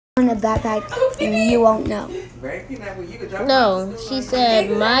on a backpack and you won't know. No, she said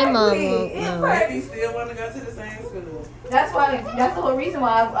my mom won't know. He still want to go to the same school. That's the whole reason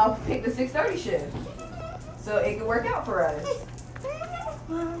why I picked the 6:30 shift. So it could work out for us.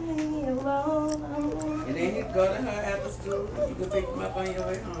 And then you go to her after school. You can pick them up on your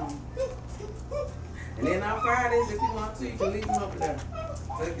way home. And then on Fridays, if you want to, you can leave them over there.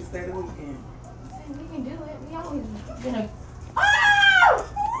 So you can stay the weekend. We can do it. We always gonna. Oh!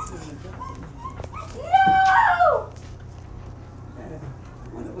 No!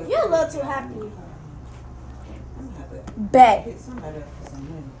 You're a little too happy. Bet.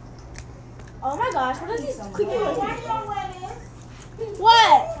 Oh my gosh, what is this creepy?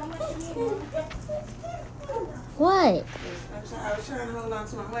 What? What? I was trying to hold on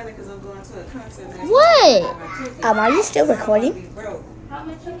to my money because I'm going to a concert next What? Are you still recording? How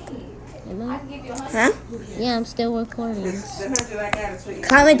much you need? Am I I? can give you 100. Huh? Yeah, I'm still recording. The 100 I got is for you.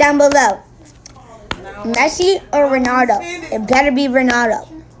 Comment down below. Messi or Ronaldo? It better be Ronaldo.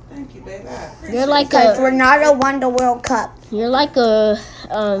 Thank you, baby. You're like Because a. Ronaldo won the World Cup. You're like a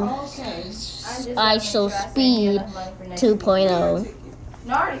I Shall Speed 2.0.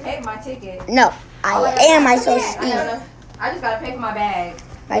 No, I already paid my ticket. No, I am I So Speed. I just gotta pay for my bag.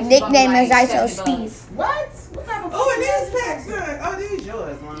 My nickname is I So Speed. What? What type of Oh, and these packs, son. Oh, these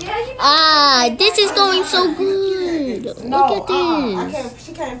yours, Mom. Yeah, you know. Ah, this is going so good. No, Look at I this. can't.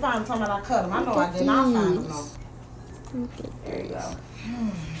 She can't find them. Talking about I cut them. I know I did not find them. No. Look at There you go.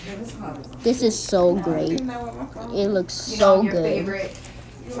 this is so great. You know what my phone It looks You so know, your good. favorite.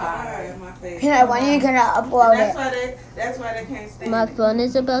 You are my favorite. Peanut, when are you gonna upload it? That's why they can't stand My it. phone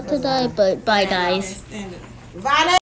is about to die, but bye guys. Stand it. Violet.